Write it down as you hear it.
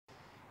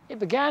It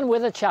began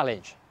with a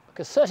challenge,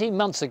 because 13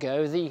 months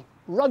ago the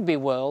rugby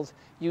world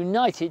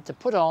united to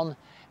put on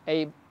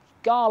a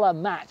gala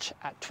match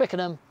at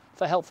Twickenham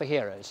for Help for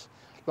Heroes.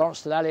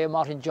 Lawrence Delalio,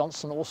 Martin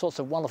Johnson, all sorts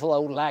of wonderful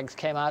old lags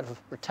came out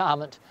of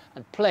retirement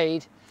and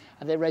played,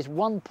 and they raised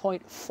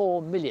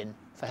 1.4 million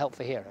for Help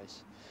for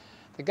Heroes.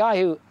 The guy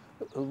who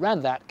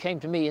ran that came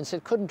to me and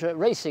said, couldn't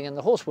racing and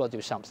the horse world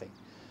do something?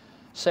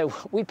 So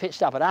we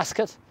pitched up at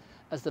Ascot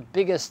as the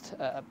biggest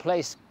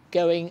place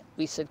going.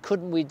 We said,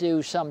 couldn't we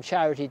do some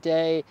charity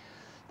day?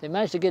 They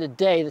managed to get a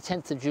day, the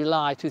 10th of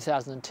July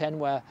 2010,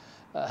 where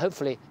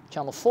hopefully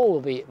Channel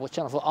 4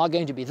 are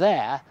going to be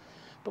there.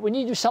 But we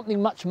need to do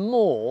something much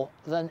more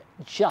than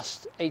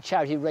just a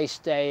charity race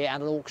day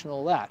and an auction and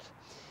all that.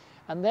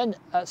 And then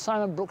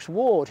Simon Brooks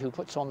Ward, who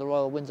puts on the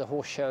Royal Windsor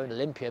Horse Show and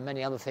Olympia and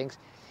many other things,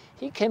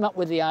 he came up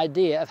with the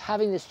idea of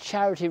having this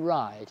charity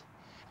ride.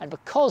 And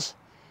because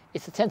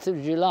it's the 10th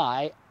of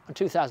July in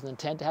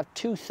 2010, to have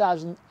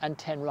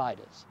 2,010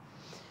 riders.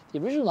 The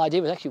original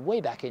idea was actually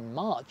way back in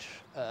March,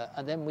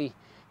 and then we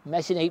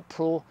met in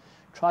April,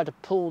 tried to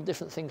pull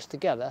different things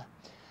together,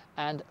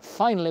 and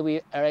finally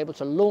we are able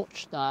to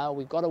launch now.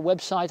 We've got a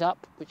website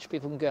up which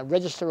people can go and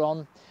register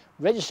on,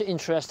 register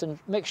interest, and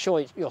make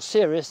sure you're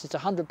serious. It's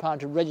 £100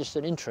 to register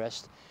an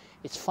interest.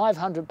 It's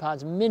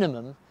 £500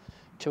 minimum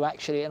to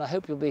actually, and I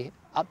hope you'll be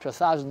up to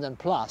 1,000 and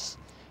plus,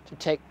 to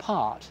take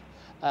part.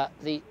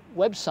 The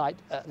website,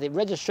 the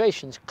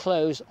registrations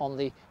close on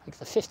the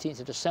 15th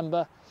of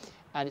December,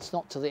 and it's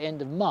not till the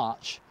end of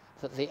March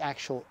that the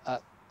actual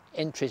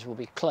entries will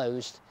be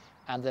closed,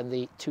 and then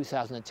the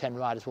 2010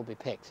 riders will be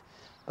picked.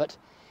 But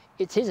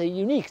it is a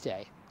unique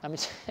day. I mean,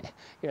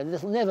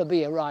 there'll never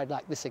be a ride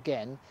like this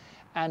again,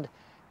 and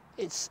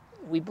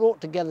we brought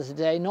together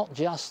today not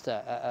just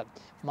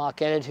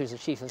Mark Elliott, who's the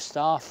Chief of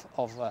Staff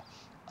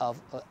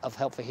of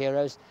Help for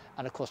Heroes,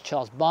 and of course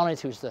Charles Barnett,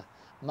 who's the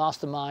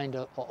mastermind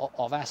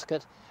of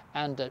Ascot,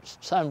 and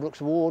Simon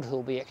Brooks Ward, who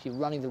will be actually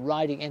running the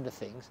riding end of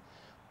things,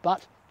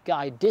 but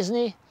Guy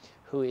Disney,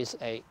 who is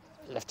a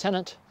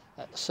lieutenant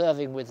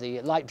serving with the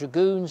Light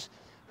Dragoons,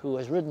 who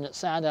has ridden at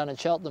Sandown and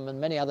Cheltenham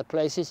and many other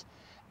places,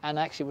 and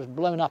actually was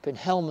blown up in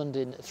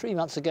Helmond 3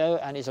 months ago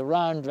and is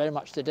around very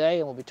much today,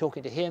 and we'll be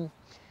talking to him.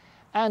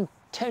 And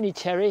Tony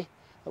Terry,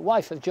 the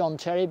wife of John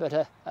Terry, but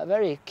a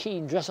very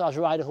keen dressage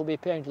rider who will be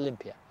appearing to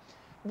Olympia.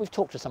 We've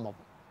talked to some of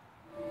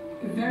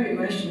them. Very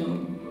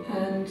emotional,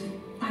 and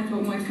I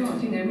thought, my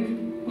God,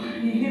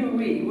 here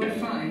we're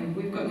fine,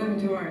 we've got nothing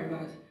to worry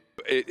about.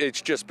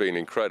 It's just been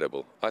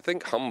incredible. I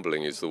think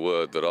humbling is the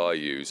word that I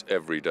use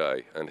every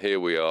day, and here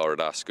we are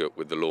at Ascot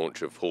with the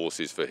launch of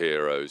Horses for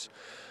Heroes.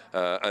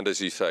 And as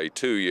you say,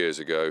 2 years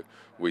ago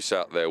we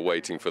sat there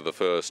waiting for the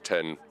first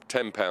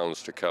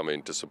 £10 to come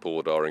in to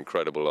support our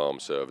incredible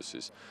armed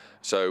services.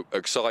 So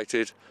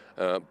excited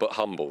but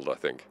humbled, I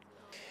think.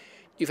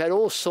 You've had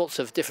all sorts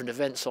of different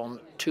events on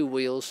 2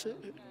 wheels,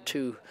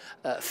 2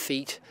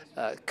 feet,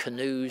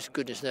 canoes,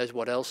 goodness knows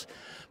what else.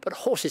 But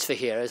Horses for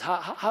Heroes,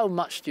 how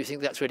much do you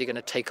think that's really going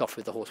to take off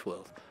with the horse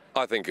world?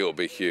 I think it'll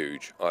be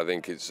huge. I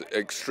think it's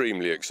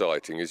extremely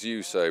exciting. As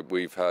you say,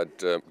 we've had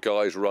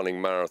guys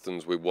running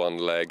marathons with one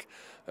leg.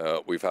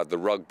 We've had the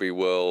rugby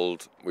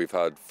world. We've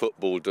had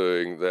football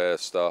doing their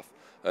stuff.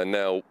 And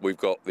now we've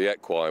got the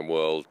equine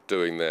world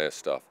doing their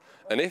stuff.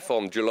 And if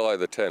on July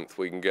the 10th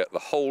we can get the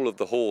whole of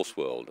the horse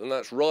world, and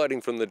that's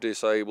riding from the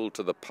disabled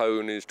to the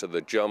ponies to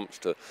the jumps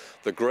to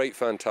the great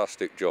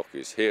fantastic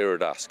jockeys here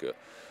at Ascot,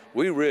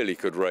 we really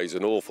could raise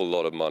an awful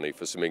lot of money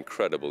for some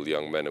incredible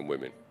young men and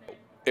women.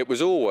 It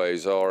was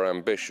always our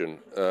ambition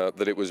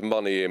that it was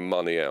money in,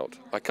 money out.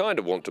 I kind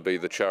of want to be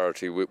the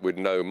charity with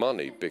no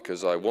money,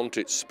 because I want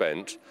it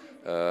spent.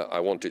 I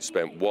want it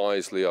spent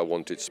wisely, I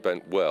want it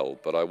spent well,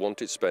 but I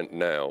want it spent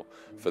now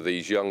for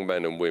these young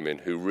men and women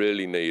who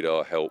really need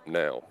our help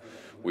now.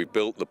 We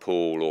built the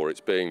pool, or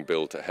it's being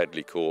built at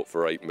Headley Court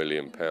for £8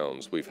 million.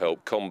 We've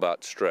helped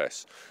combat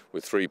stress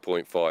with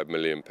 £3.5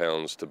 million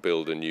to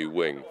build a new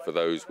wing for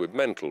those with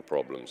mental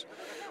problems.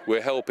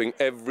 We're helping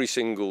every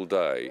single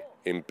day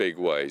in big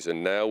ways,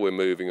 and now we're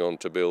moving on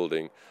to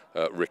building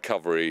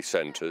recovery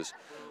centres,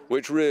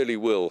 which really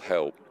will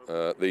help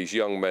these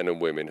young men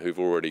and women who've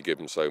already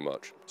given so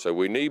much. So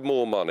we need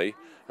more money,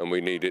 and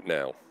we need it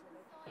now.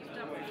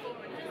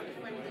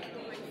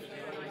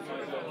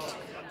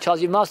 Charles,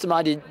 you've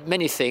masterminded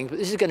many things, but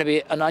this is going to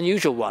be an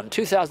unusual one.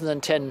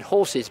 2010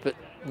 horses, but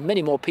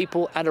many more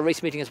people, and a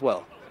race meeting as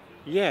well.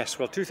 Yes,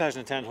 well,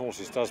 2010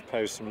 horses does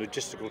pose some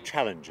logistical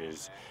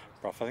challenges.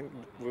 I think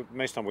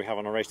most time we have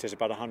on a race day is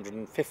about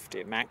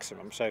 150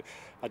 maximum, so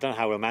I don't know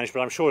how we'll manage,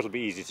 but I'm sure it'll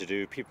be easy to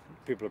do.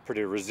 People are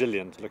pretty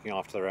resilient looking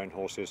after their own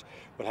horses.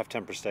 We'll have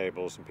temporary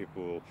stables, and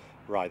people will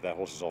ride their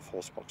horses off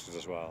horse boxes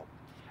as well.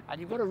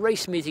 And you've got a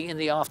race meeting in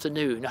the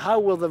afternoon.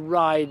 How will the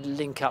ride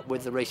link up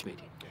with the race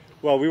meeting?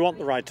 Well, we want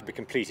the ride to be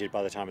completed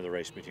by the time of the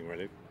race meeting,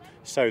 really.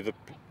 So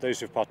those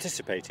who've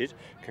participated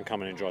can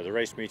come and enjoy the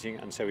race meeting,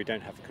 and so we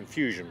don't have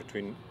confusion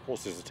between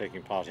horses that are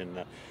taking part in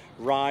the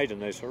ride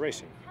and those who are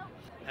racing.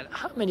 And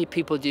how many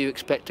people do you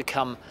expect to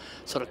come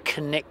sort of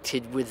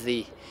connected with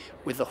the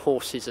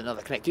horses and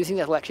other connect? Do you think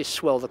that'll actually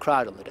swell the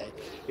crowd on the day?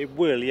 It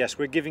will, yes.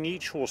 We're giving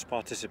each horse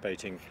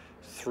participating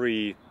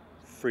 3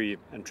 free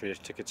entry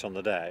tickets on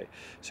the day,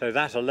 so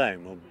that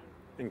alone will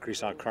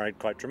increase our crowd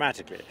quite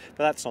dramatically.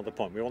 But that's not the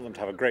point. We want them to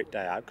have a great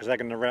day out because they're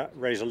going to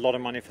raise a lot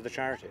of money for the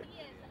charity.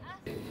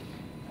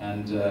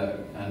 And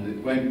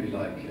it won't be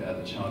like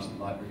the Charge of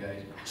the Light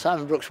Brigade.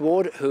 Simon Brooks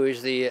Ward, who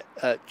is the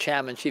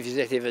Chairman, Chief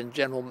Executive and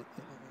General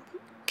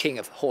King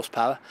of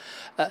Horsepower.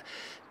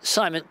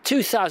 Simon,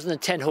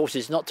 2010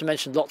 horses, not to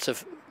mention lots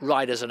of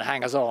riders and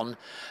hangers-on,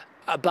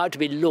 about to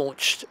be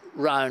launched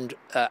round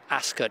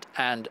Ascot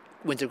and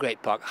Windsor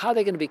Great Park. How are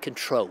they going to be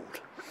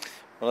controlled?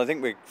 Well, I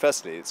think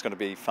firstly it's going to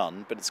be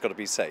fun, but it's got to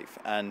be safe.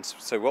 And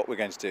so what we're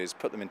going to do is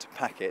put them into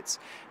packets,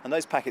 and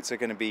those packets are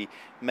going to be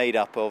made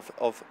up of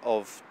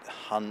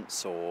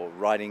hunts or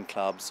riding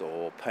clubs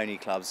or pony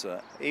clubs,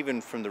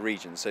 even from the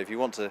region. So if you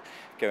want to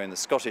go in the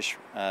Scottish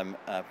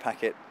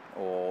packet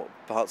or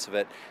parts of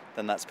it,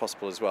 then that's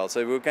possible as well.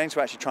 So we're going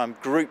to actually try and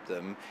group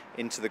them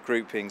into the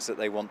groupings that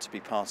they want to be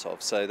part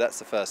of. So that's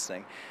the first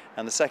thing.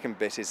 And the second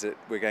bit is that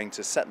we're going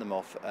to set them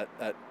off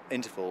at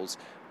intervals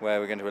where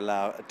we're going to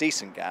allow a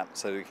decent gap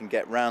so we can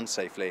get round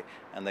safely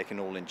and they can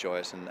all enjoy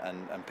it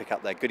and pick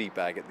up their goodie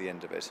bag at the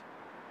end of it.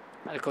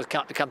 And of course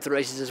come to the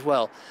races as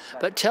well.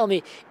 But tell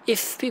me,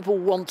 if people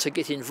want to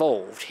get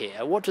involved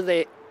here, what do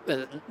they,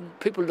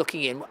 people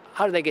looking in,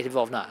 how do they get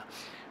involved now?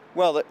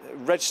 Well,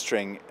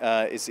 registering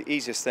is the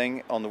easiest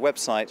thing on the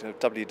website of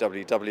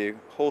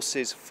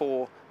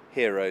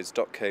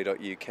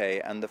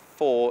www.horses4heroes.co.uk, and the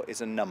 4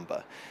 is a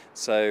number.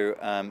 So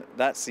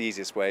that's the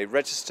easiest way.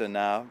 Register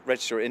now,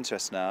 register your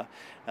interest now,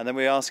 and then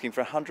we're asking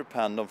for a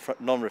 £100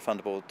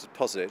 non-refundable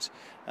deposit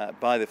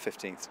by the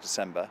 15th of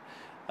December.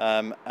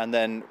 And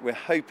then we're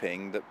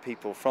hoping that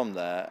people from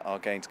there are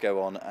going to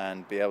go on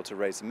and be able to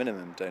raise a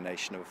minimum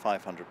donation of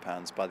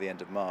 £500 by the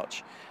end of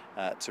March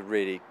to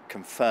really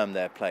confirm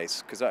their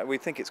place, because we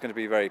think it's going to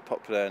be very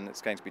popular and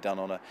it's going to be done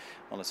on a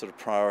sort of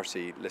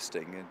priority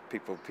listing, and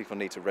people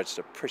need to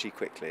register pretty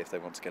quickly if they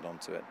want to get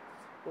onto it.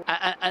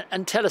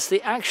 And tell us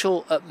the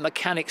actual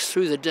mechanics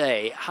through the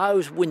day.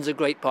 How's Windsor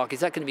Great Park?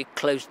 Is that going to be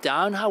closed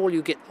down? How will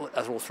you get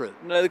that all through?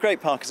 No, the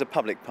Great Park is a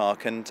public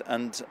park, and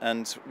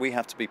we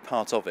have to be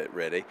part of it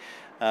really.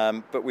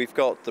 But we've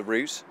got the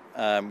route.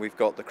 We've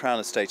got the Crown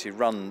Estate who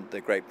run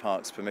the Great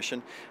Park's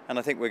permission, and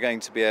I think we're going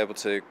to be able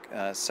to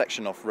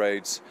section off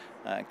roads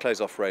and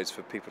close off roads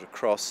for people to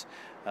cross.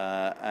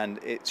 And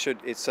it's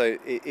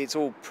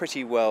all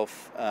pretty well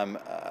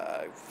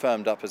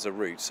firmed up as a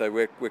route, so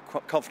we're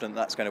confident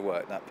that's going to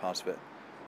work, that part of it.